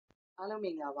အားလုံးမ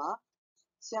င်္ဂလာပါ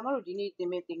ဆရာမတို့ဒီနေ့သင်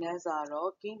မယ့်သင်ခန်းစာကတော့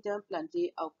Kingdom Plantae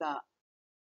အောက်က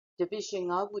Division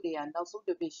 5 ခုတည်းကနောက်ဆုံး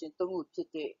Division 3 ခုဖြစ်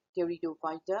တဲ့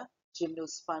Pteridophyta,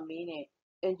 Gymnospermae နဲ့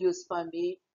Angiospermae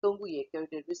 3 ခုရဲ့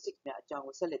characteristic များအကြောင်း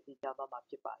ကိုဆက်လက်သင်ကြားသွားမှာ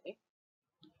ဖြစ်ပါတယ်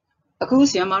။အခု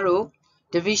ဆရာမတို့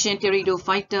Division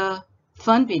Pteridophyta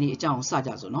Fun ပင်အကြောင်းကိုစ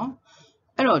ကြစို့နော်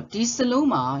။အဲ့တော့ဒီစလုံး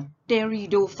မှာ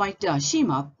Pteridophyta ရှေ့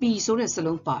မှာ P ဆိုတဲ့စ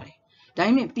လုံးပါတယ်။ဒါ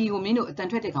ပေမဲ့ P ကိုမင်းတို့အတန်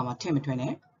ထွက်တဲ့အခါမှာထည့်မထွက်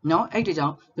နဲ့။နော်အဲ့ဒီကြော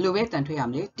င့်ဘယ်လိုပဲတန်ထွက်ရ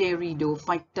မလဲ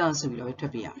Pteridophyta ဆိုပြီးတော့ပဲထွ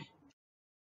က်ပြရမယ်။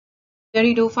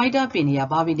 Pteridophyta ပင်တွေက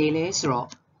ဘာပင်တွေလဲဆိုတော့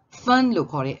fun လို့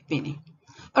ခေါ်တဲ့အပင်တွေ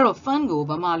။အဲ့တော့ fun ကို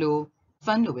ဗမာလို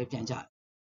fun လို့ပဲပြန်ကြတယ်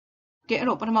။ကဲအဲ့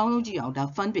တော့ပထမဆုံးကြည့်အောင်ဒါ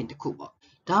fun ပင်တစ်ခုပေါ့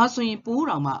။ဒါဆိုရင်ပိုး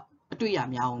တောင်မှအတွေ့ရ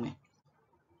များအောင်မယ်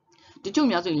။တချို့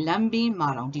များဆိုရင်လမ်းဘေးမှာ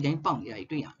တောင်ဒီတိုင်းပေါက်နေတာ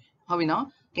တွေ့ရမယ်။ဟုတ်ပြီနော်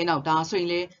။ကဲနောက်ဒါဆိုရင်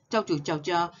လေကြောက်ကြူကြောက်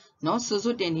ကြားနော်ဆွ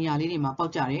ဆွတဲ့နေရာလေးတွေမှာပေါ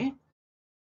က်ကြတယ်။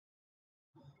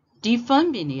ဒီ fun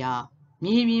ပင်တွေက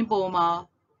မြေပြင်ပေါ်မှာ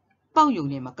ပေါက်ယုံ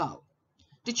နေမကောက်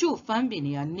တချို့ fun ပင်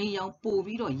တွေကနေရောင်ပို့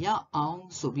ပြီးတော့ရအောင်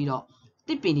ဆိုပြီးတော့တ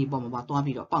စ်ပင်တွေပေါ်မှာပါသွား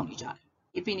ပြီးတော့ပေါက်နေကြတယ်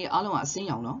။ဒီပင်တွေအားလုံးကအစင်း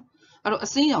ရောင်နော်။အဲ့တော့အ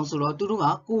စင်းရောင်ဆိုတော့သူတို့က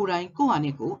ကိုယ်တိုင်ကိုယ့်ဟာ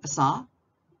နဲ့ကိုယ်အစာ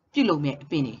ပြုတ်လုံမဲ့အ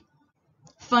ပင်တွေ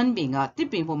fun ပင်ကတစ်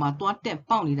ပင်ပေါ်မှာသွားတက်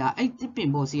ပေါက်နေတာအဲ့တစ်ပင်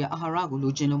ပေါ်စီကအာဟာရကို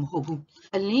လိုချင်လို့မဟုတ်ဘူး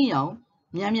။အလင်းရောင်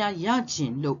များများရချ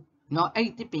င်လို့နော်အဲ့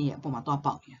တစ်ပင်ရဲ့အပေါ်မှာသွား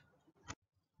ပေါက်နေတာ။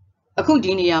အခု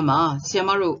ဒီနေရာမှာဆရာမ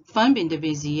တို့ fun ပင်တစ်ပ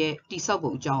င်စီရဲ့တိဆောက်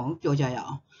ပုံအကြောင်းကိုပြောကြရအော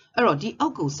င်။အဲ့တော့ဒီအော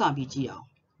က်ကိုစပြီးကြည့်အောင်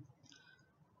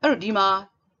။အဲ့တော့ဒီမှာ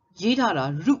ရေးထားတာ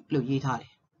root လို့ရေးထားတ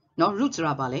ယ်။နော် root ဆို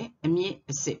တာဘာလဲအမြစ်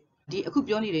အစစ်။ဒီအခု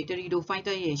ပြောနေတဲ့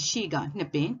Pteridophyta ရဲ့ရှေ့ကနှစ်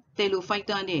ပင်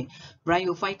Thallophyta နဲ့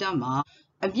Bryophyta မှာ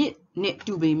အမြစ်နဲ့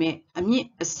တူပေမဲ့အမြစ်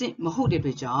အစစ်မဟုတ်တဲ့အ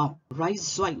တွက်ကြောင့်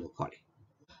rhizoid လို့ခေါ်တယ်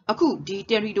။အခုဒီ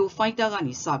Pteridophyta က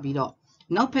နေစပြီးတော့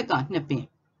နောက်ဘက်ကနှစ်ပင်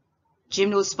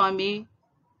Gymnospermae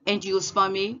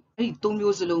Angiospermae အဲ့ဒီသုံး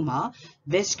မျိုးစလုံးမှာ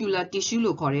vascular tissue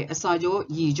လို့ခေါ်တဲ့အစာကြော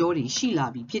ရည်ကြောတွေရှိလာ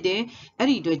ပြီဖြစ်တယ်။အဲ့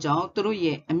ဒီအတွက်ကြောင့်သူတို့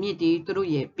ရဲ့အမြစ်တွေသူတို့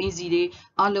ရဲ့ပင်စီတွေ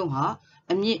အလုံးဟာ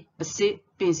အမြစ်အစစ်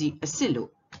ပင်စီအစစ်လို့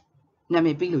နာမ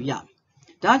ည်ပေးလို့ရမယ်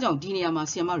။ဒါကြောင့်ဒီနေရာမှာ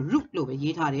ဆရာမ root လို့ပဲ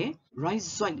ရေးထားတယ်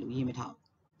rhizoid လို့ရေးမထားဘူး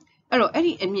။အဲ့တော့အဲ့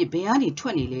ဒီအမြစ်ဘယ်ကနေထွ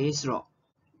က်နေလဲဆိုတော့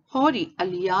ဟောဒီအ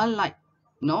လျားလိုက်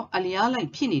နော်အလျားလိုက်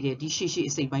ဖြစ်နေတဲ့ဒီရှေ့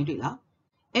အစိတ်ပိုင်းတွေ့လား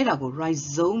။အဲ့ဒါကို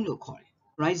rhizome လို့ခေါ်တယ်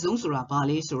။ rhizome ဆိုတာဘာ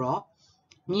လဲဆိုတော့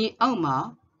မြေအောက်မှာ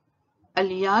အ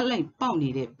လျားလိုက်ပေါက်နေ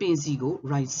တဲ့ပင်စီကို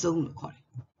rhizome လို့ခေါ်တယ်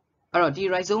။အဲ့တော့ဒီ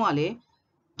rhizome ကလေ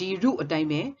ဒီ root အတိုင်း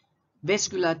ပဲ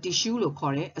vascular tissue လို့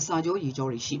ခေါ်တဲ့အစာကြောရည်ကြော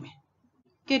တွေရှိမယ်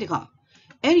။ကဲတခါ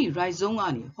အဲ့ဒီ rhizome က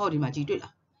နေဟောဒီမှာကြည့်တွေ့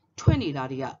လားထွက်နေတာ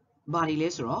တွေကဘာတွေလဲ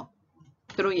ဆိုတော့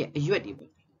သူတို့ရဲ့အရွက်တွေ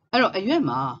ပေါ့။အဲ့တော့အရွက်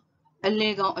မှာအလဲ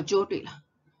ကောင်အကျိုးတွေ့လား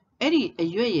အဲ့ဒီအ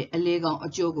ရွက်ရဲ့အလဲကောင်အ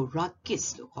ကျိုးကို rachis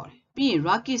လို့ခေါ်တယ်။ပြီးရင်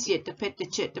rachis ရဲ့တစ်ဖက်တ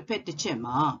စ်ချက်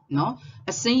မှာနော်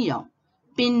အစိမ်းရောင်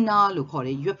ပင်နာလို့ခေါ်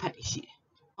တဲ့ရွက်ဖက်တွေရှိတယ်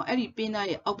။အဲ့ဒီပင်နာ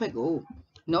ရဲ့အောက်ဘက်ကို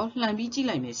နော်လှန်ပြီးကြည့်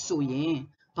လိုက်မယ်ဆိုရင်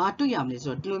ဘာတွေ့ရမလဲ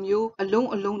ဆိုတော့ဒီလိုမျိုးအလုံး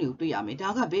တွေကိုတွေ့ရမယ်။ဒါ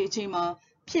ကဘယ်အချိန်မှာ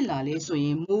ဖြစ်လာလဲဆိုရ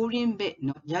င်မိုးရင်းဘက်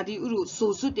နော်ရာသီဥတု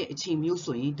ဆိုစွတ်တဲ့အချိန်မျိုး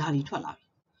ဆိုရင်ဒါတွေထွက်လာပြီ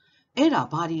။အဲ့ဒါ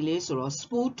ဘာတွေလဲဆိုတော့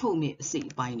spore ထုတ်မဲ့အစိတ်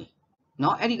အပိုင်းတွေ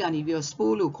နော်အဲ့ဒီကနေပြီးတော့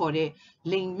spore လို့ခေါ်တဲ့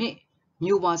လိမ်မဲ့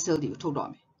မျိုးပွား cell တွေကိုထုတ်တော့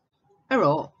မယ်။အဲ့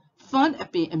တော့ fun အ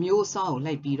ပင်အမျိုးအစားကို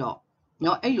လိုက်ပြီးတော့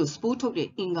နော်အဲ့လို spore ထုတ်တဲ့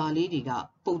အင်္ဂါလေးတွေက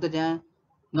ပုံသဏ္ဍာန်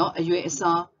နော်အရွယ်အ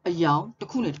စားအယောင်တစ်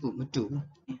ခုနဲ့တစ်ခုမတူဘူး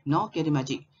နော်ကဲဒီမှာ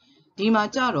ကြည့်ဒီမှာ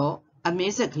ကြတော့အမဲ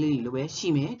ဆက်ကလေးတွေလိုပဲရှိ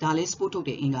မယ်ဒါလေး spore ထုတ်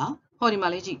တဲ့အင်္ဂါဟောဒီမှာ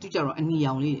လေးကြည့်သူကြတော့အနီ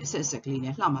ရောင်လေးတွေအဆက်ကလေး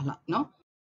နဲ့လှမလှနော်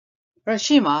အဲ့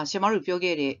ရှေ့မှာဆရာမတို့ပြော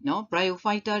ခဲ့တဲ့နော်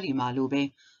Bryophyta တွေမှာလိုပဲ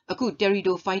အခု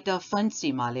Pteridophyta funds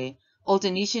တွေမှာလဲ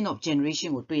alternation of generation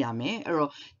ကိုတွေ့ရမယ်အဲ့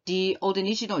တော့ဒီ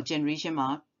alternation of generation မှာ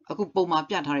အခုပုံမှာ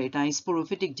ပြထားတဲ့အတိုင်း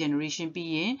sporophytic generation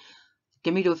ပြီးရင်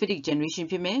gametophytic generation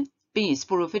ဖြစ်မယ်ပြီးရင်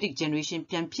sporophytic generation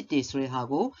ပြန်ဖြစ်တယ်ဆိုတဲ့ဟာ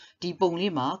ကိုဒီပုံ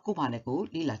လေးမှာကိုယ့်ဘာနဲ့ကို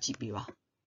လေ့လာကြည့်ပေးပါ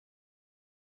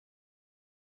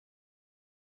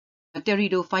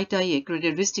Pteridophyta ရဲ့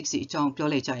characteristics တွေအကြောင်းပြော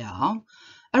လိုက်ကြရအောင်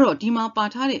အဲ့တော့ဒီမှာပါ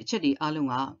ထားတဲ့အချက်တွေအားလုံး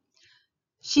က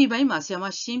ရှေ့ပိုင်းမှာဆရာမ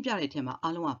ရှင်းပြတဲ့အထက်မှာ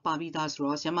အားလုံးကပါပြီးသားဆို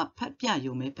တော့ဆရာမဖတ်ပြ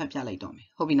ရုံပဲဖတ်ပြလိုက်တော့မယ်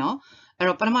ဟုတ်ပြီနော်အဲ့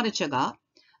တော့ပထမတစ်ချက်က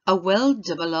a well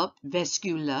developed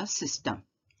vascular system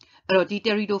အဲ့တော့ဒီ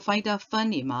Pteridophyta fund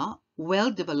တွေမှာ well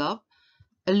developed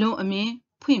အလွန်အမင်း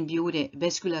ဖွံ့ဖြိုးတဲ့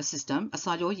vascular system အ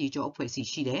စာကြောရည်ကြောအဖွဲ့အစည်း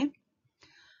ရှိတယ်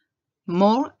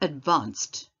more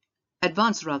advanced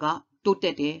ဆိုတာကတိုးတ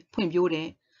က်တယ်ဖွံ့ဖြိုးတယ်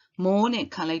more နဲ့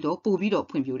ခံလိုက်တော့ပိုပြီးတော့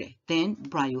ဖွံ့ဖြိုးတယ် then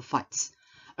bryophytes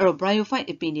အဲ့တော့ bryophyte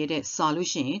အပင်တွေတဲ့စာလို့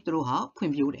ရှိရင်သူတို့ဟာ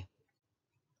ဖွံ့ဖြိုးတယ်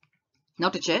နော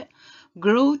က်တစ်ချက်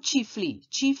grow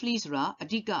chiefly ဆိုတာအ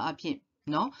ဓိကအဖြစ်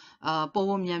နော်ပေါ်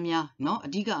ပေါ်များများနော်အ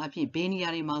ဓိကအဖြစ်ဘယ်နေရာ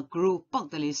တွေမှာ grow ပေါက်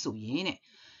တယ်လဲဆိုရင်တဲ့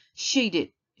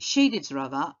shaded ဆိုတာ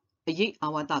ကအရိပ်အာ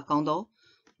ဝါသကောင်းသော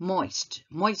moist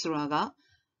ဆိုတာက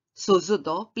ဆိုစွတ်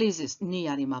သော places နေ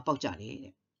ရာတွေမှာပေါက်ကြတယ်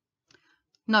တဲ့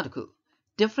နောက်တစ်ခု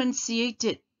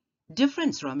differentiated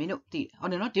difference ဆိုတာမင်းတို့သိဟု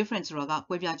တ်တယ်နော် difference ဆိုတာက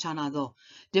ကွဲပြားခြားနားသော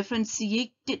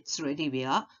differentiated ဆိုတဲ့အဓိပ္ပာ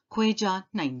ယ်ကခွဲခြား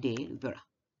နိုင်တယ်လို့ပြောတာ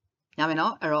ရမယ်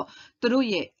နော်အဲ့တော့သူတို့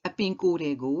ရဲ့အပင်ကိုယ်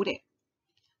တွေကိုတဲ့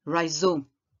rhizome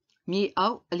မြေအော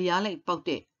က်အလျားလိုက်ပေါက်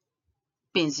တဲ့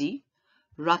ပင်စီ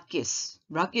rachis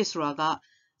ဆိုတာက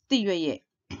တိရွက်ရဲ့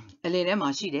အလယ်ထဲမှာ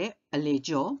ရှိတဲ့အလယ်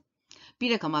ကျော်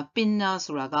ပြီးတဲ့ခါမှာ pinna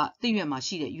ဆိုတာကတိရွက်မှာ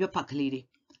ရှိတဲ့ရွက်ဖတ်ကလေးတွေ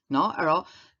နော်အဲ့တော့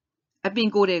အပင်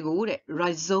ကိုယ်တွေကိုတဲ့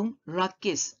rhizome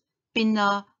rachis pinna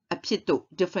အဖြစ်တို့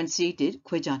differentiated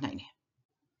ခွဲခြားနိုင်တယ်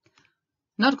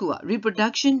နောက်တစ်ခုက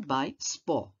reproduction by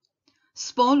spore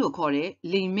spore လို့ခေါ်တဲ့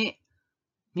လိမ်မဲ့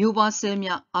မျိုးပွားဆဲ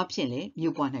များအဖြစ်လည်း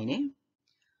မျိုးပွားနိုင်တယ်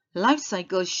life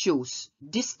cycle shows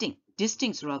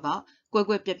distinct ဆိုတာကကွဲ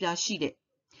ကွဲပြားပြားရှိတဲ့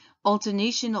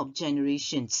alternation of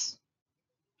generations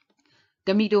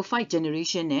gametophyte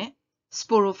generation နဲ့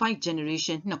sporophyte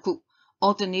generation နှစ်ခု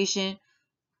alternation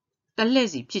တလှည့်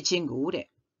စီဖြစ်ခြင်းကိုတဲ့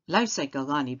life cycle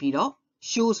ကနေပြီးတော့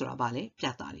show ဆိုတာဗာလဲပြ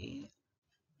သတယ်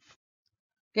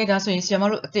ကဲဒါဆိုရင်ဆရာမ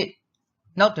တို့အစ်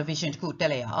နောက် division တစ်ခုတ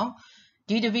က်လိုက်အောင်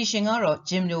ဒီ division ကတော့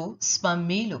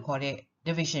Gymnospermae လို့ခေါ်တဲ့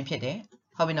division ဖြစ်တယ်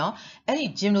ဟုတ်ပြီနော်အဲ့ဒီ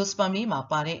Gymnospermae မှာ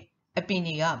ပါတဲ့အပင်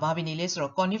တွေကဘာပင်တွေလဲဆို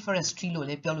တော့ coniferous tree လို့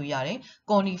လည်းပြောလို့ရတယ်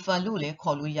conifer လို့လည်း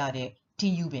ခေါ်လို့ရတဲ့ ထ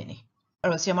င်းယူပင်တွေအဲ့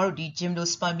တော့ဆရာမတို့ဒီ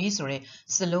Gymnospermae ဆိုတဲ့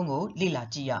စလုံးကိုလေ့လာ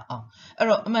ကြည့်ရအောင်အဲ့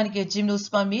တော့အမှန်တကယ်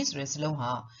Gymnospermae ဆိုတဲ့စလုံး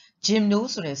ဟာ Gymno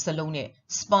ဆိုတဲ့စလုံးနဲ့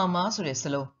Sperma ဆိုတဲ့စ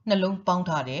လုံးနှလုံးပေါင်း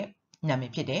ထားတဲ့နာမ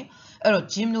ည်ဖြစ်တယ်အဲ့တော့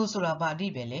Gymno ဆိုတာဘာအဓိ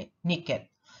ပ္ပာယ်လဲ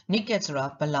naked ဆိုတာ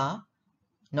ဗလာ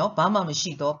နော်ဘာမှမ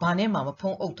ရှိတော့ဘာနဲ့မှမ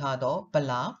ဖုံးအုပ်ထားတော့ဗ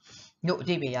လာတို့အ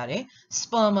ဓိပ္ပာယ်ရတယ်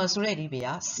sperma ဆိုတဲ့အဓိပ္ပာ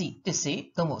ယ်ကစီတစ်စေ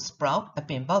သို့မဟုတ် sprout အပ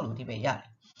င်ပေါက်လို့အဓိပ္ပာယ်ရတယ်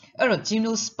အဲ့တော့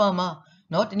gymnosperma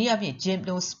နော်တနည်းအားဖြင့်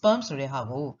gymnosperm ဆိုတဲ့ဟာ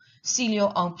ကိုစီ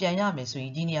လျော်အောင်ပြန်ရမယ်ဆိုရ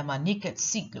င်ဒီနေရာမှာ naked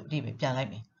seed လို့အဓိပ္ပာယ်ပြန်လိုက်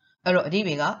မယ်အဲ့တော့အဓိပ္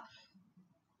ပာယ်က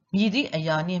မြည်သည့်အ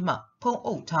ရာနှင့်မှဖုံး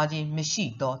အုပ်ထားခြင်းမရှိ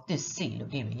သောတစ်စေလို့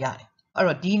အဓိပ္ပာယ်ရတယ်အဲ့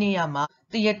တော့ဒီနေရာမှာ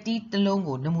တရက်တီးတစ်လုံး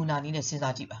ကိုနမူနာနည်းနဲ့စဉ်း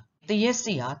စားကြည့်ပါတရက်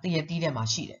စေဟာတရက်တီးထဲမှာ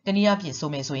ရှိတယ်တနည်းအားဖြင့်ဆို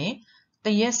မယ်ဆိုရင်တ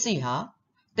ရက်စေဟာ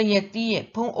တရက်တီးရဲ့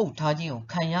ဖုံးအုပ်ထားခြင်းကို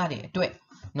ခံရတဲ့အတွက်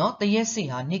နော်တရက်စေ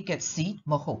ဟာ naked seed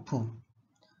မဟုတ်ဘူး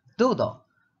သို့တော့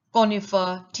conifer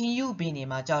ထင်းယူပင်တွေ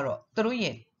မှာကြတော့သူတို့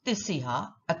ရဲ့တစ်စေဟာ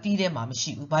အသီးထဲမှာမ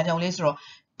ရှိဘူးဘာကြောင့်လဲဆိုတော့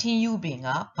ထင်းယူပင်က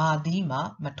ဘာသီးမှ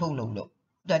မထုတ်လို့ဒါ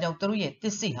ကြောင့်သူတို့ရဲ့တ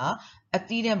စ်စေဟာအ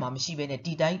သီးထဲမှာမရှိဘဲနဲ့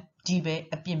ဒီတိုင်းဒီပဲ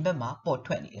အပြင်ဘက်မှာပေါ်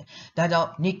ထွက်နေတယ်ဒါကြောင့်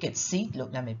naked seed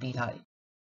လို့နာမည်ပေးထားတယ်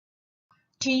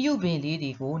ထင်းယူပင်လေး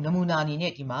တွေကိုနမူနာအနေ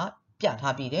နဲ့ဒီမှာပြ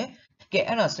ထားပြီးတယ်ကဲ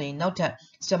အဲ့ဒါဆိုရင်နောက်ထပ်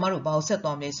ဆရာမတို့ဘာကိုဆက်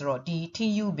သွားမလဲဆိုတော့ဒီထ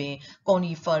င်းယူပင်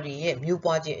conifer တွေရဲ့မျိုး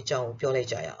ပွားခြင်းအကြောင်းကိုပြောလိုက်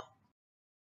ကြရအောင်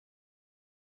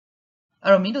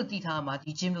အဲ့တော့မင်းတို့သိထားမှာ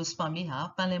ဒီ Gymnospermae ဟာ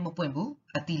ပန်းလည်းမပွင့်ဘူး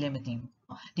အသီးလည်းမသီးဘူး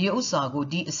ဒီဥစ္စာကို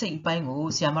ဒီအစိတ်အပိုင်းကို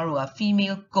ဆရာမတို့က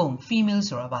female comb female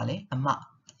ဆိုတာဗာလေအမ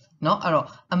เนาะအဲ့တော့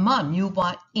အမမျိုး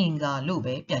ပွားအင်္ဂါလို့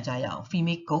ပဲပြန်ကြရအောင်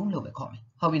female comb လို့ပဲခေါ်မယ်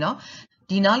ဟုတ်ပြီနော်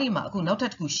ဒီနားလေးမှာအခုနောက်ထ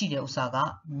ပ်တစ်ခုရှိတဲ့ဥစ္စာက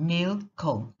male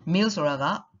comb male ဆိုတာက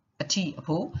အထီအ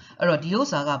ဖိုးအဲ့တော့ဒီဥစ္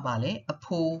စာကပါလေအ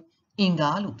ဖိုးအင်္ဂါ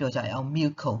လို့ပြောကြရအောင်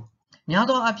male comb များ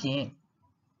သောအားဖြင့်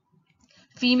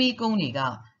female comb တွေက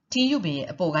ထင်းယူပင်ရဲ့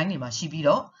အပေါ်ကိုင်းတွေမှာရှိပြီး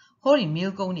တော့ဟောဒီ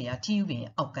male comb တွေကထင်းယူပင်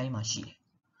ရဲ့အောက်ကိုင်းမှာရှိတယ်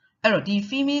အဲ့တော့ဒီ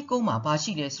female comb မှာဘာ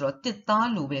ရှိလဲဆိုတော့တစ်သား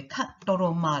လိုပဲခတ်တော်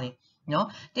တော်မာတယ်နော်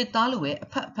တစ်သားလိုပဲအ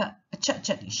ဖက်အချ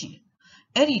က်တွေရှိတယ်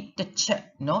အဲ့ဒီတစ်ချက်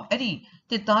နော်အဲ့ဒီ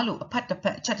တစ်သားလိုအဖက်တစ်ဖ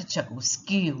က်အချက်တစ်ချက်ကို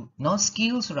scale နော်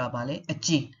scale ဆိုတာဗာလဲအ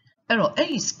ကြေအဲ့တော့အဲ့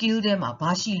ဒီ scale ထဲမှာ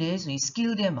ဘာရှိလဲဆိုရင်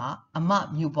scale ထဲမှာအမ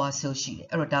မျိုးပွား cell ရှိတယ်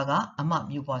အဲ့တော့ဒါကအမ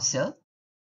မျိုးပွား cell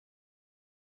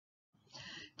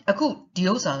အခုဒီ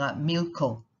ဥစ္စာက male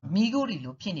comb မိခိုးတွေ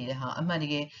လိုဖြစ်နေတဲ့ဟာအမှန်တ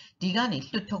ကယ်ဒီကနေ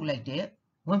လွှတ်ထုတ်လိုက်တဲ့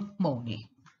ဝက်မှုန်တွေ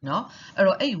နော်အဲ့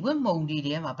တော့အဲ့ဒီဝက်မှုန်တွေ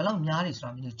ထဲမှာဘယ်လောက်များတယ်ဆို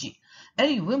တာမျိုးကြည့်အဲ့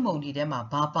ဒီဝက်မှုန်တွေထဲမှာ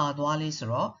ဘာပါသွားလဲဆို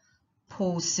တော့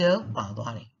pore cell ပါ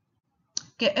သွားတယ်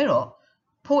ကဲအဲ့တော့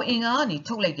pore အင်္ဂါကနေ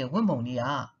ထုတ်လိုက်တဲ့ဝက်မှုန်တွေက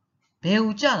ဘယ်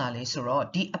ကိုကျလာလဲဆိုတော့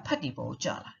ဒီအဖက်ဒီပေါ်ကိုကျ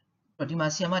လာတယ်ဒီမှာ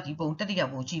ဆီယမဒီပုံတတိယ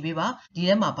ပုံကြည့်ပေးပါဒီ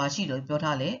ထဲမှာဘာရှိလို့ပြော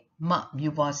ထားလဲမ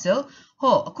မျိုးပွား cell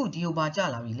ဟောအခုဒီကိုဘာကျ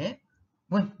လာပြီလဲ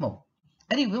ဝက်မှုန်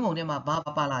အဲ့ဒီဝက်မှုန်ထဲမှာဘာ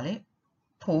ပါလာလဲ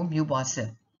ဖိုးမျိုးပွား cell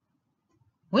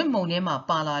ဝက်မှုန်ထဲမှာ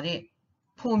ပါလာတဲ့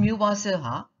ဖိုးမျိုးပွား cell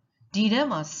ဟာဒီထဲ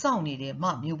မှာစောင့်နေတဲ့မ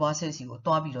မျိုးပွား cell စီကို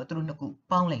တွားပြီးတော့သူတို့နှစ်ခု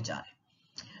ပေါင်းလိုက်ကြတယ်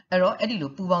အဲ့တော့အဲ့ဒီ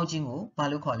လိုပူးပေါင်းခြင်းကိုဘာ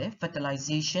လို့ခေါ်လဲ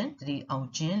fertilization တတိအောင်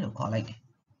ခြင်းလို့ခေါ်လိုက်တယ်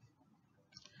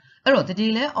အဲ့တော့တတိ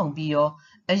လဲအောင်ပြီးရော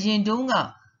အရင်တုန်းက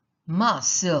မ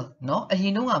cell เนาะအရ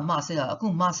င်တုန်းကမ cell ကအခု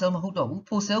မ cell မဟုတ်တော့ဘူး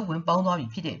ဖို cell ဝင်ပေါင်းသွားပြီ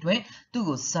ဖြစ်တဲ့အတွက်သူ့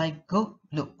ကို zygote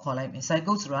လို့ခေါ်လိုက်မယ်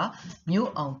zygote ဆိုတာမျိုး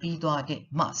အောင်ပြီးသွားတဲ့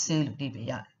မ cell လို့အဓိပ္ပာယ်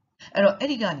ရတယ်အဲ့တော့အဲ့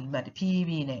ဒီကနေမှတဖြည်း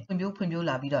ဖြည်းနဲ့ဖွံ့ဖြိုး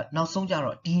လာပြီးတော့နောက်ဆုံးကြ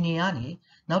တော့ဒီနေကနေ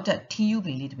နောက်ထပ်ထင်းယူပ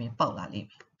င်လေးတစ်ပင်ပေါက်လာလိမ့်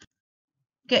မယ်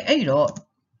ကဲအဲ့တော့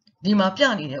ဒီမှာပြ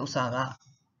နေတဲ့ဥစ္စာက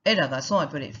အဲ့ဒါကဆောင်းရ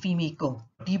ပြောတဲ့ female ကုန်း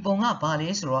ဒီပုံကဘာလဲ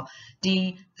ဆိုတော့ဒီ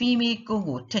female ကုန်း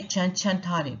ကိုထက်ချမ်း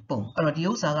ထားတဲ့ပုံအဲ့တော့ဒီ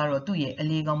ဥစ္စာကတော့သူ့ရဲ့အ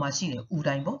လေကောင်မှာရှိတဲ့ဥ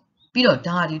တိုင်းပေါ့ပြီးတော့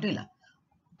ဓာတွေတွေ့လား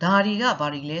ဓာတွေကဘာ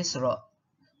တွေလဲဆိုတော့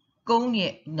ကုန်း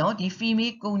ရဲ့နော်ဒီ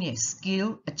female ကုန်းရဲ့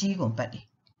scale အကြီးကုန်ပတ်တယ်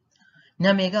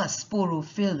နာမည်က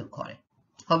sporophyll လို့ခေါ်တယ်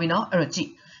ဟုတ်ပြီနော်အဲ့တော့ကြည့်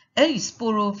အဲ့ဒီ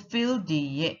sporophyll တွေ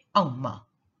ရဲ့အောက်မှာ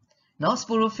နော်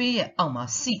sporophyll ရဲ့အောက်မှာ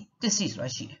seed တစ်စီဆိုတာ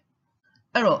ရှိတယ်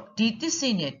အဲ့တော့ဒီတစ်စိ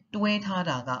နဲ့တွဲထား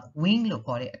တာက wing လို့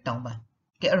ခေါ်တဲ့အတောင်ပံ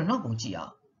ကဲအဲ့တော့နောက်ပုံကြည့်အော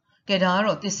င်ကဲဒါက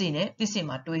တော့တစ်စိနဲ့တစ်စိ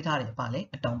မှာတွဲထားတယ်ပါလေ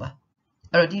အတောင်ပံ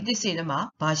အဲ့တော့ဒီတစ်စိထဲမှာ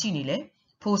ဘာရှိနေလဲ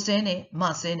ဖိုဆဲနဲ့မ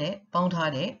ဆဲနဲ့ပေါင်း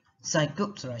ထားတဲ့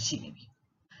zygote ဆိုတာရှိနေပြီ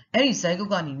အဲ့ဒီ zygote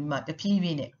ကနေပြီးမှတဖြည်းဖြ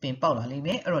ည်းနဲ့ပင်ပေါက်လာလိမ့်မ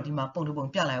ယ်အဲ့တော့ဒီမှာပုံတစ်ပုံ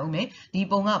ပြလိုက်အောင်မယ်ဒီ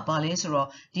ပုံကဘာလဲဆိုတော့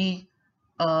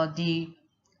ဒီ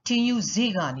ထင်းယူ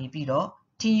ဈေးကနေပြီးတော့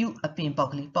ထင်းယူအပင်ပေါ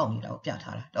က်ကလေးပေါက်နေတာကိုပြ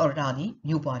ထားတာအဲ့တော့ဒါဒီ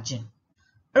မျိုးပွားခြင်း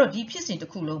အဲ့တော့ဒီဖြစ်စဉ်တ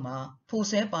စ်ခုလုံးမှာဖို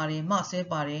ဆဲပါတယ်မဆဲ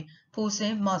ပါတယ်ဖိုဆဲ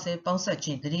မဆဲပေါင်းဆက်ခြ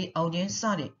င်းတတိအောင်ခြင်းစ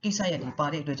တဲ့ကိစ္စရပ်တွေပါ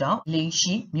တဲ့အတွက်ကြောင့်လိင်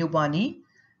ရှိမျိုးပွားနည်း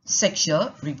sexual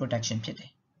reproduction ဖြစ်တယ်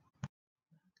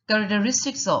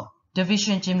characteristics of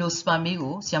division gymnospermae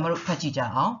ကိုဆရာမတို့ဖတ်ကြည့်ကြ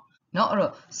အောင်เนาะအဲ့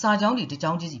တော့စာကြောင်းတွေတစ်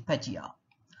ကြောင်းချင်းစီဖတ်ကြည့်အောင်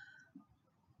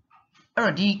အဲ့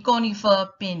တော့ဒီ conifer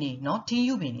ပင်တွေเนาะထင်း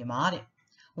ယူပင်တွေမှာတဲ့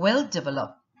well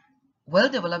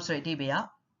developed ဆိုတဲ့အဓိပ္ပာယ်က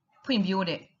ဖွံ့ဖြိုး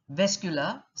တဲ့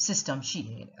vascular system ရှိတ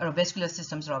ယ်အဲ့တော့ vascular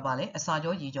system ဆိုတာဘာလဲအစာ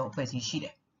ကြောရေကြောအဖွဲ့အစည်းရှိတ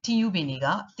ယ်ထင်းယူပင်တွေက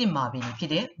တစ်မာပင်တွေဖြ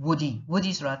စ်တဲ့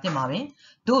woody ဆိုတာတစ်မာပင်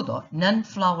သို့တော့ non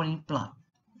flowering plant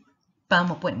ပန်း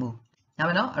မပွင့်ဘူးဒါ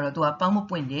ပဲเนาะအဲ့တော့သူကပန်းမ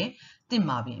ပွင့်တဲ့တစ်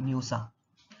မာပင်အမျိုးအစား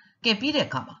ကဲပြီးတဲ့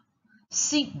အခါမှာ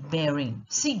seed bearing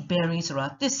ဆိုတာ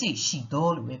တစ်စိရှိ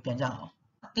တော့လို့ပဲပြန်ကြအောင်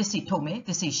တစ်စိထုတ်မယ်တ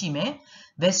စ်စိရှိမယ်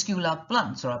vascular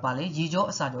plant ဆိုတာဘာလဲရေကြော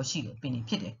အစာကြောရှိတယ်ပင်တွေ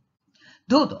ဖြစ်တယ်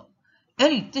သို့တော့အဲ့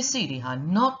ဒီတစ်စိတွေဟာ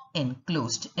not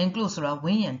enclosed ဆိုတာဝ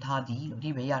န်းရံထားသည်လို့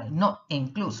ဒီပဲရတယ် not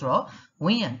enclosed ဆိုတော့ဝ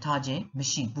န်းရံထားခြင်းမ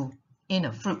ရှိဘူး in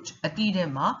a fruit အသီးထဲ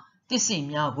မှာတစ်စိ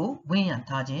များကိုဝန်းရံ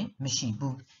ထားခြင်းမရှိ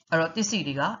ဘူးအဲ့တော့တစ်စိ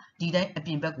တွေကဒီတိုင်းအပြ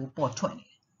င်ဘက်ကိုပေါ်ထွက်နေ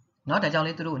တယ်เนาะဒါကြောင့်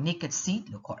လေသူတို့ naked seed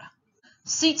လို့ခေါ်တာ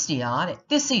seeds တွေဟာတဲ့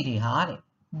တစ်စိတွေဟာတဲ့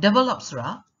develop ဆိုတာ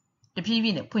တဖြည်းဖြ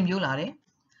ည်းနဲ့ဖွံ့ဖြိုးလာတယ်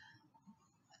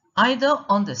either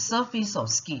on the surface of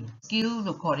skin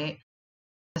လို့ခေါ်တဲ့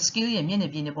skin ရဲ့မျက်နှာ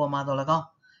ပြင်ပေါ်မှာတော့၎င်း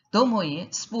သို့မဟုတ်ရင်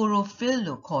sporophyll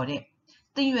လို့ခေါ်တဲ့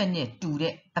သင်ရွက်နဲ့တူ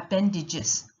တဲ့ appendages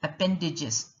အတန်း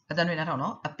တွေနားထောင်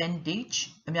နော် appendage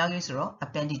အများကြီးဆိုတော့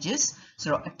appendages ဆို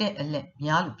တော့အတက်အလက်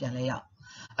များလို့ပြန်လဲရအောင်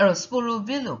အဲ့တော့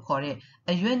sporophyll လို့ခေါ်တဲ့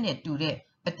အရွက်နဲ့တူတဲ့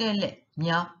အတက်လက်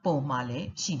များပုံမှာလည်း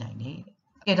ရှိနိုင်တယ်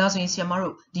ကဲဒါဆိုရင်ဆရာမ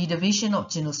တို့ဒီ division of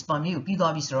Gymnospermae ကိုပြီး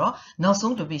သွားပြီဆိုတော့နောက်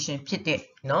ဆုံး division ဖြစ်တဲ့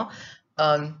เนาะ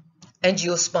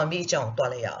Angiospermae အကြောင်း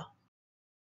တွားလိုက်ရအောင်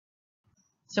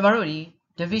ဆရာမတို့ဒီ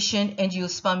division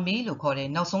Angiospermae လို့ခေါ်တဲ့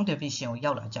နောက်ဆုံး division ကို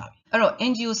ရောက်လာကြပြီအဲ့တော့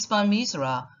Angiospermae ဆို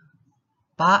တာ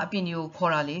ဘာအပင်တွေကို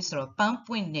ခေါ်တာလဲဆိုတော့ပန်း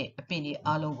ပွင့်တဲ့အပင်တွေ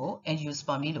အားလုံးကို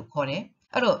Angiospermae လို့ခေါ်တယ်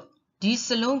အဲ့တော့ဒီစ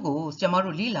လုံးကိုဆရာမ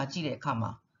တို့လေ့လာကြည့်တဲ့အခါ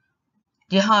မှာ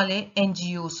ဒီဟာလေ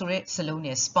angio ဆိုတဲ့စလုံး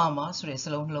နဲ့ sperma ဆိုတဲ့စ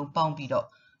လုံးနှလုံးပေါင်းပြီးတော့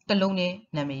တစ်လုံးနဲ့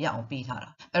နာမည်ရအောင်ပေးထားတာ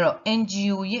အဲ့တော့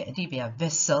angio ရဲ့အဓိပ္ပာယ်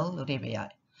vessel လို့အဓိပ္ပာယ်ရ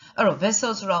တယ်အဲ့တော့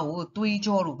vessel ဆိုတာကိုသွေး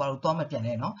ကြောလို့ဘာလို့သွားမပြန်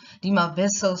လဲနော်ဒီမှာ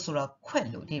vessel ဆိုတာခွက်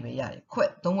လို့အဓိပ္ပာယ်ရတယ်ခွ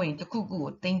က်သုံးဝင်တစ်ခုခု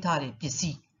ကိုတင်ထားတဲ့ပစ္စ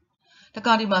ည်းတ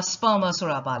ခါဒီမှာ sperma ဆို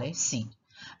တာဘာလဲ seed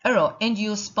အဲ့တော့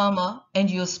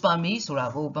Angiospermae ဆိုတာ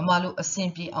ကိုဗမာလိုအဆင်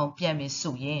ပြေအောင်ပြန်မယ်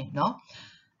ဆိုရင်နော်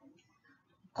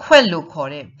ခွက်လို့ခေါ်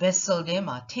တဲ့ vessel ထဲ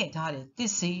မှာထည့်ထားတဲ့တ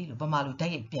စ်စိလို့ဗမာလိုတို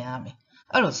က်ရိုက်ပြန်ရမယ်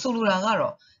အဲ့တော့ဆိုလိုတာက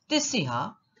တော့တစ်စိဟာ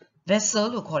vessel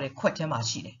လို့ခေါ်တဲ့ခွက်ထဲမှာ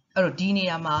ရှိတယ်အဲ့တော့ဒီနေ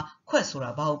ရာမှာခွက်ဆို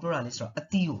တာဘာကိုပြောတာလဲဆိုတော့အ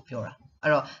သီးကိုပြောတာ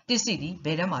အဲ့တော့တစ်စိဒီဘ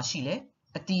ယ်ထဲမှာရှိလဲ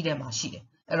အသီးထဲမှာရှိတယ်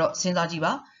အဲ့တော့စဉ်းစားကြည့်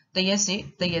ပါတရက်စိ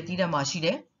တရက်သီးထဲမှာရှိတ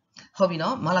ယ်ဟုတ်ပြီ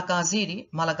နော်မာလကာစိတွေ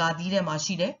မာလကာသီးထဲမှာ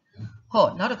ရှိတယ်ဟော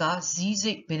နောက်တကဇီး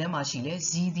စိဘယ်ထဲမှာရှိလဲ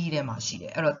ဇီးသီးထဲမှာရှိတ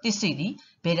ယ်အဲ့တော့တစ်စိဒီ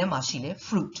ဘယ်ထဲမှာရှိလဲ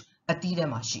fruit အသီးထဲ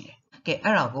မှာရှိတယ်ကဲ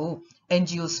အဲ့ဒါကို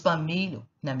Angiospermae လို့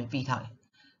နာမည်ပေးထားတယ်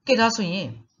ကဲဒါဆိုရင်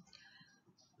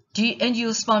ဒီ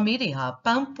Angiospermae တွေဟာပ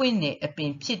န်းပွင့်တဲ့အပ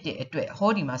င်ဖြစ်တဲ့အတွက်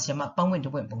ဟောဒီမှာဆရာမပန်းပွင့်တ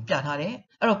စ်ပွင့်ပုံပြထားတယ်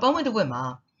အဲ့တော့ပန်းပွင့်တစ်ပွင့်မှာ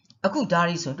အခုဓာ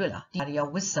ရီဆိုတွေ့လားဓာရီက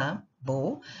ဝစ်ဆံ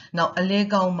ဘိုးနောက်အလဲ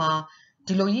ကောင်မှာ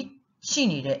ဒီလိုကြီးရှိ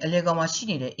နေတဲ့အလဲကောင်မှာရှိ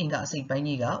နေတဲ့အင်္ဂါအစိတ်ပိုင်း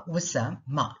ကြီးကဝစ်ဆံ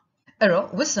မအဲ့တော့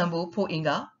ဝစ်ဆံဘိုးဖို့အင်္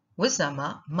ဂါဝစ်ဆံ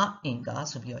မအင်္ဂါ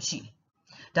ဆိုပြီးတော့ရှိတယ်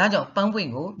ဒါကြောင့်ပန်းပွင့်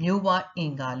ကိုမျိုးပွားအ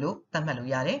င်္ဂါလို့သတ်မှတ်လို့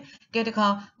ရတယ်။ကဲတခါ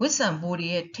ဝစ်ဆံဘိုးတွေ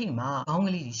ရဲ့ထိပ်မှာခေါင်းက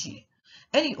လေးတွေရှိတယ်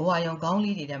။အဲ့ဒီအဝါရောင်ခေါင်း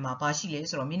လေးတွေထဲမှာဘာရှိလဲ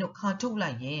ဆိုတော့မင်းတို့ခါထုတ်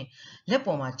လိုက်ရင်လက်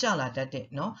ပေါ်မှာကျလာတတ်တဲ့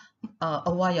နော်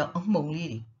အဝါရောင်အမှုန်လေး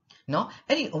တွေနော်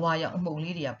အဲ့ဒီအဝါရောင်အမှုန်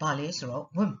လေးတွေကဘာလဲဆိုတော့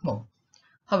ဝတ်မှုန်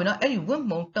ဟုတ်ပြီနော်အဲ့ဒီဝတ်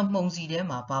မှုန်တမှုန်စီထဲ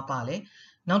မှာဘာပါလဲ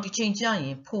နောက်တစ်ချိန်ကျရ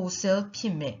င်ဖိုဆဲလ်ဖြ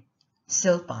စ်မဲ့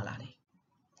cell ပါလာတယ်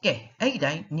Okay,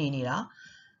 every Nina.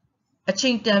 A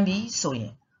chain tambi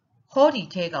soyin. Hody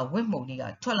take a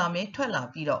wimmonia, twelame,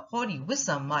 twella beat hody with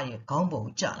some my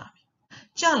gumbo jala.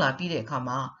 Jala beat a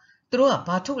kama, throw a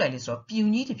batu like this or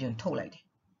puny to be told like.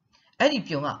 Eddie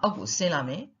Puna abu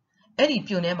selame, Eddie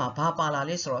Punema papa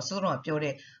lis or sora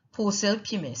pure, po sel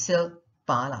pime sel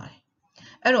bala.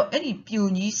 Ero Eddie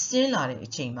puny selare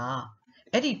chima,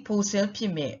 Eddie po sel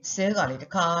pime selgale the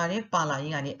car, pala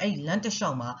yani a lanta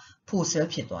shama, po sel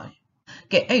pitwai.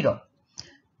 Get edo.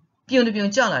 Pion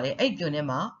jalare, a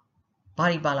pionema,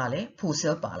 bari balale, po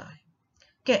sel bala.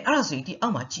 Get arasuiti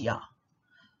amachia.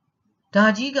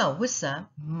 Dajiga wissa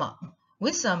ma.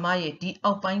 Wissa maye di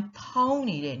alpine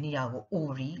pony de niago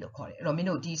ovary locore.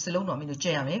 Romino di salon nomino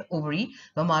jame, ovary,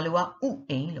 mamalua u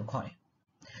ain locore.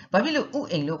 Babilo u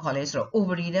ain locales or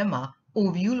ovary dema,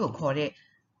 ovulo core,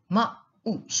 ma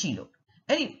u shilo.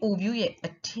 Any ovule a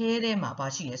tere ma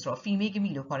bashi or female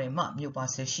me locore ma mupa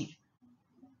she.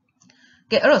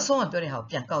 Get a song very how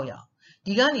piancoya.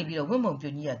 Digani be a woman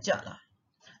punia jala.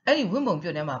 Any woman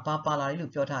punema papa la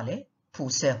lupotale,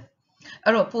 pusel.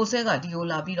 Ero pose ga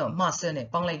diola bido master ne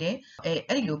pang like de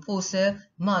eri lo pose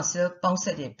master pang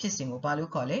set de pissing ba lo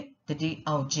call it the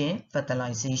Angiospermae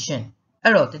fertilization.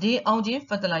 Ero the Angiospermae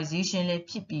fertilization le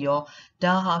phit pi yo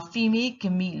da ha female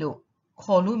gamete lo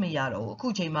khor lo ma ya doအခု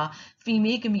ချိန်မှာ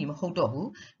female gamete မဟုတ်တော့ဘူး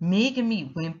male gamete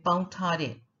ဝင်ပေါင်းထား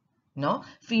တဲ့နော်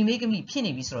female gamete ဖြစ်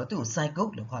နေပြီဆိုတော့သူ့ကို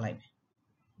zygote လို့ခေါ်လိုက်မယ်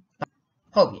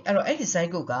ဟုတ်ပြီအဲ့တော့အဲ့ဒီ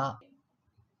zygote က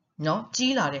နော်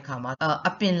ကြီးလာတဲ့အခါမှာ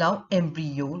အပင်လောင်း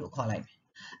embryo လို့ခေါ်လိုက်မယ်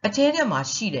အထဲထဲမှာ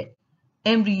ရှိတဲ့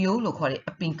embryo လို့ခေါ်တဲ့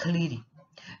အပင်ကလေးတွေ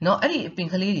နော်အဲ့ဒီအပင်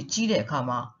ကလေးတွေကြီးတဲ့အခါ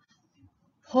မှာ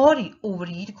ဟောဒီ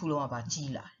ovary တစ်ခုလုံးကပါ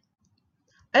ကြီးလာတယ်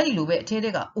အဲ့ဒီလိုပဲအထဲထဲ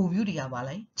က ovule တွေကပါ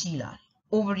လိုက်ကြီးလာတယ်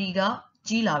ovary က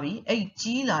ကြီးလာပြီအဲ့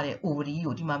ကြီးလာတဲ့ ovary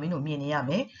ကိုဒီမှာမင်းတို့မြင်နေရ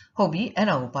မယ်ဟုတ်ပြီအဲ့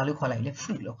ဒါကိုဘာလို့ခေါ်လိုက်လဲ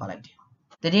fruit လို့ခေါ်လိုက်တယ်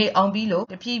တတိအောင်ပြီးလို့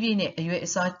တဖြည်းဖြည်းနဲ့အရွယ်အ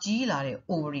စားကြီးလာတဲ့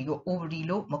ovary ကို ovary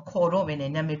လို့မခေါ်တော့ဘဲ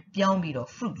နဲ့နာမည်ပြောင်းပြီးတော့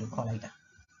fruit လို့ခေါ်လိုက်တာ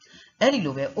အဲ့ဒီ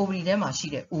လိုပဲ ovary ထဲမှာရှိ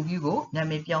တဲ့ ovule ကိုနာ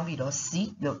မည်ပြောင်းပြီးတော့ seed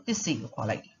လို့တစ်စိလို့ခေါ်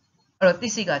လိုက်တယ်အဲ့တော့တ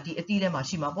စ်စိကဒီအသီးထဲမှာ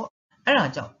ရှိမှာပေါ့အဲ့ဒါ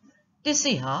ကြောင့်တစ်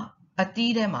စိဟာအ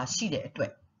သီးထဲမှာရှိတဲ့အတွ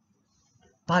က်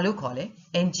ဘာလို့ခေါ်လဲ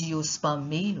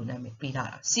Angiospermae လို့နာမည်ပေးထား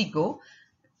တာ seed ကို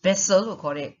vessel လို့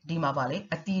ခေါ်တဲ့ဒီမှာပါလေ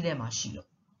အသီးထဲမှာရှိလို့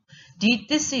ဒီ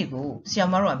တစ်စိကိုဆရာ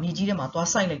မတို့ကမြေကြီးထဲမှာသွား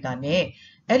ဆိုင်လိုက်တာနဲ့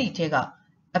အဲ့ဒီထဲက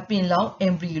အပင်လောင်း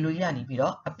embryo လို့ရနေပြီး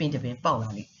တော့အပင်တစ်ပင်ပေါက်လာ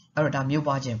လိမ့်အဲ့တော့ဒါမျိုး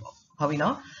ပွားခြင်းပေါ့ဟုတ်ပြီ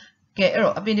နော်ကဲအဲ့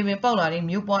တော့အပင်တစ်ပင်ပေါက်လာတယ်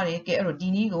မျိုးပွားတယ်ကဲအဲ့တော့ဒီ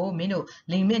နည်းကိုမင်းတို့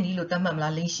လိမ်မဲ့နည်းလို့သတ်မှတ်မ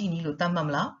လားလိမ်ရှိနည်းလို့သတ်မှတ်မ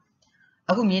လား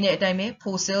အခုမြင်တဲ့အတိုင်းပဲ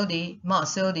four cell တွေ မ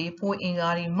cell တွေ four အင်္ဂါ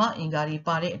တွေမအင်္ဂါတွေ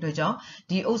ပါတဲ့အတွက်ကြောင့်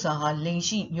ဒီဥစ္စာဟာလိမ်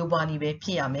ရှိမျိုးပွားနည်းပဲဖြ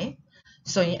စ်ရမယ်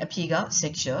ဆိုရင်အဖြေက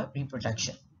sexual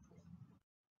reproduction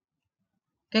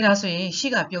ကဲဒါဆိုရင်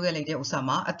ရှေ့ကပြောခဲ့လိုက်တဲ့ဥစ္စာ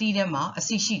မှာအသီးထဲမှာအ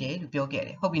ဆိရှိတယ်လို့ပြောခဲ့တ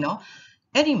ယ်ဟုတ်ပြီနော်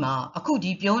အဲ့ဒီမှာအခု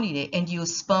ဒီပြောနေတဲ့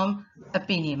angiosperm အပ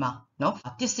င်တွေမှာနော်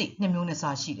တစ်စိနှစ်မျိုးနဲ့စာ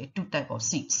ရှိတယ် two type of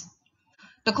seeds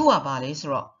တစ်ခုကဘာလဲဆို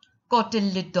တော့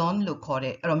cotyledon လို့ခေါ်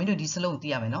တဲ့အဲ့တော့မင်းတို့ဒီစလုံးသိ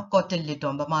ရမယ်နော်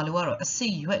cotyledon ဗမာလိုကတော့အဆိ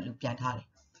ရွက်လို့ပြန်ထားတယ်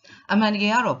အမှန်တက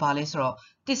ယ်ကတော့ဘာလဲဆိုတော့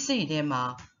တစ်စိထဲမှာ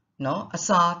နော်အ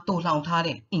စာတူလှောင်ထား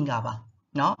တဲ့အင်္ဂါပါ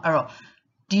နော်အဲ့တော့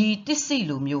ဒီတစ်စိ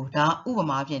လိုမျိုးဒါဥပ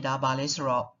မာအဖြစ်ဒါဘာလဲဆို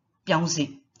တော့ပြောင်း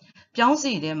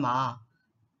စိထဲမှာ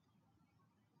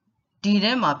ဒီ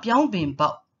ထဲမှာပြောင်းပင်ပေါ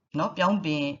က်နော်ပြောင်းပ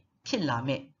င်ဖြစ်လာ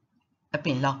မဲ့အပ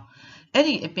င်လောင်းအဲ့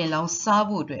ဒီအပင်လောင်းစား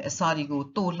ဖို့အတွက်အစာတွေကို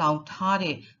တိုးလှောင်ထား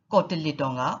တဲ့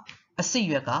cotyledon ကအဆိ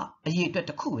ရွက်ကအရေးအတွက်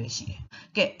တစ်ခုပဲရှိတယ်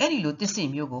။ကဲအဲ့ဒီလိုတစ်စိ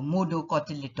မျိုးကို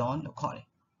monocotyledon လို့ခေါ်တယ်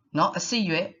။နော်အဆိ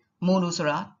ရွက် mono ဆို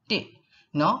တာတစ်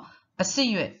နော်အဆိ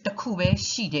ရွက်တစ်ခုပဲ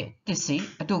ရှိတဲ့တစ်စိ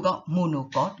အတူက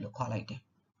monocot လို့ခေါ်လိုက်တယ်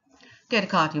။ကဲတ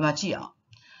ခါဒီမှာကြည့်အောင်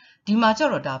ဒီမှာကျ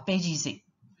တော့ဒါပဲကြီးစိ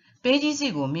ပဲကြီးစိ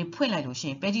ကိုမင်းဖွင့်လိုက်လို့ရှိ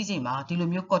ရင်ပဲကြီးစိမှာဒီလို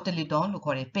မျိုး cotyledon လို့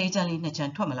ခေါ်တဲ့ပဲချမ်းလေးနှစ်ချ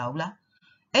မ်းထွက်မလာဘူးလား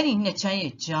အဲ့ဒီနှစ်ချမ်း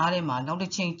ရဲ့ကြားထဲမှာနောက်တ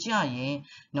စ်ချိန်ကြာရင်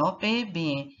နော်ပဲပ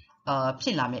င်ဖြ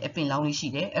စ်လာမယ်အပင်လောင်းလေးရှိ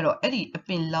တယ်အဲ့တော့အဲ့ဒီအပ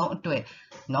င်လောင်းအတွက်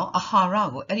နော်အာဟာရ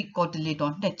ကိုအဲ့ဒီ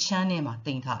cotyledon နှစ်ချမ်းထဲမှာတ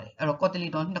င်ထားတယ်အဲ့တော့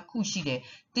cotyledon နှစ်ခုရှိတဲ့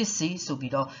တစ်စိဆို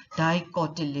ပြီးတော့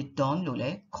dicotyledon လို့လ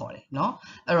ည်းခေါ်တယ်နော်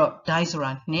အဲ့တော့ di ဆို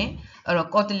တာနှစ်အဲ့တော့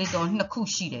cotyledon နှစ်ခု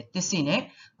ရှိတဲ့တစ်စိနဲ့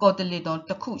cotyledon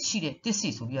တစ်ခုရှိတဲ့တစ်စိ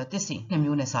ဆိုပြီးတော့တစ်စိနှစ်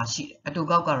မျိုးနဲ့စာရှိတယ်အတူ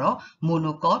ကောက်ကတော့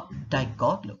monocot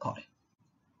dicot လို့ခေါ်တယ်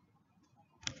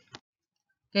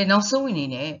ကဲနောက်ဆုံးအနေ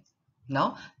နဲ့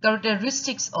နော်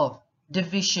characteristics of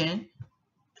division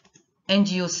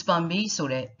Angiospermae ဆို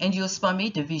တဲ့ Angiospermae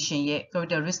division ရဲ့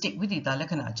characteristic ဝိသေသလက္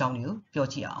ခဏာအကြောင်းတွေကိုပြော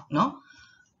ကြည့်အောင်နော်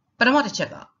ပထမတစ်ချက်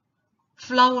က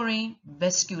flowering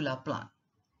vascular plant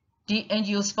ဒီ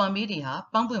Angiospermae တွေဟာ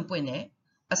ပန်းပွင့်ပွင့်နဲ့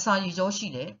အစာရည်ကြောရှိ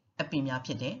တဲ့အပင်များဖြ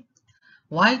စ်တယ်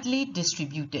widely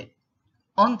distributed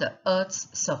on the earth's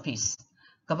surface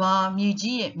က ကဘာမြေ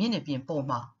ကြီးရဲ့မျက်နှာပြင်ပေါ်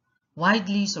မှာ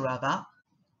widely ဆိုတာက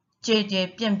ကျယ်ကျယ်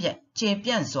ပြ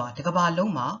န့်စွာတစ်ကဘာ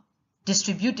လုံးမှာ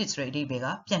distributed ဆိုတဲ့အဓိပ္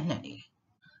ပာယ်ကပြန့်နှံ့နေတယ်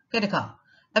။ကဲတခါ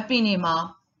အပင်တွေမှာ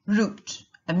root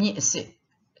အမြစ်အစစ်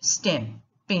stem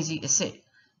ပင်စီအစစ်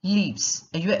leaves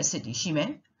အရွက်အစစ်တွေရှိမ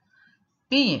ယ်။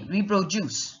ပြီးရင်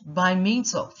reproduce by means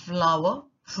of flower,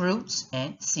 fruits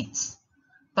and seeds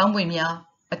ပန်းပွင့်များ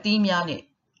အသီးများနဲ့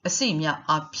အစိများ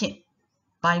အားဖြင့်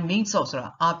by means of ဆိုတာ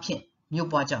အားဖြင့်မျိုး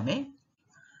ပွားကြမယ်။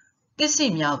တစ်စိ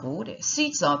များကိုတဲ့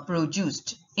seeds are produced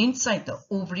inside the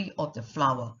ovary of the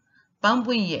flower ပန်း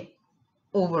ပွင့်ရဲ့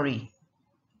ovary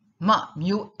မ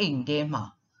မျိုးအိမ်ထဲမှာ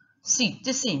seed တ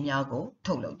စ်စိများကို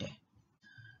ထုတ်လုပ်တယ်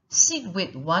seed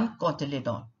with one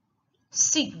cotyledon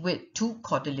seed with two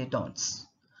cotyledons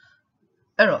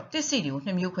အဲ့တော့တစ်စိတွေကို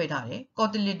နှစ်မျိုးခွဲထားတယ်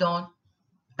cotyledon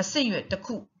အစိရွက်တစ်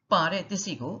ခုပါတဲ့တစ်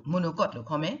စိကို monocot လို့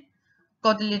ခေါ်မယ်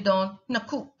cotyledon နှစ်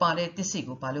ခုပါတဲ့တစ်စိ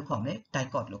ကိုဘာလို့ခေါ်မလဲ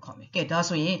dicot လို့ခေါ်မယ်ကဲဒါ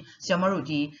ဆိုရင်ဆရာမတို့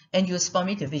ဒီ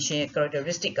Angiospermae division ရဲ့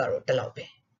characteristic ကတော့ဒီလောက်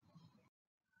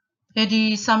ပဲဒီ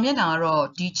စာမျက်နှာကတော့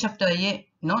ဒီ chapter ရဲ့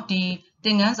เนาะဒီသ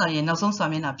င်ခန်းစာရဲ့နောက်ဆုံးစာ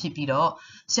မျက်နှာဖြစ်ပြီးတော့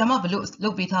ဆရာမဘလို့လု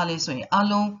ပ်ပေးထားလဲဆိုရင်အား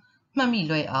လုံးမှတ်မိ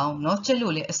လွယ်အောင်เนาะချက်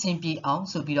လို့လည်းအဆင်ပြေအောင်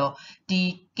ဆိုပြီးတော့ဒီ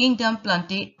Kingdom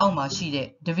Plantae အောက်မှာရှိတဲ့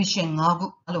division 5ခု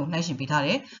အလုံးနှိုင်းယှဉ်ပေးထားတ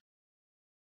ယ်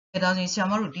ဒါဆိုရင်ဆရာ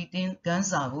မတို့ဒီသင်ခန်း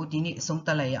စာကိုဒီနေ့အဆုံးသ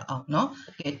တ်လိုက်ရအောင်เนาะ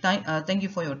Okay, thank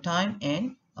you for your time and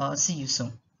see you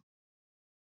soon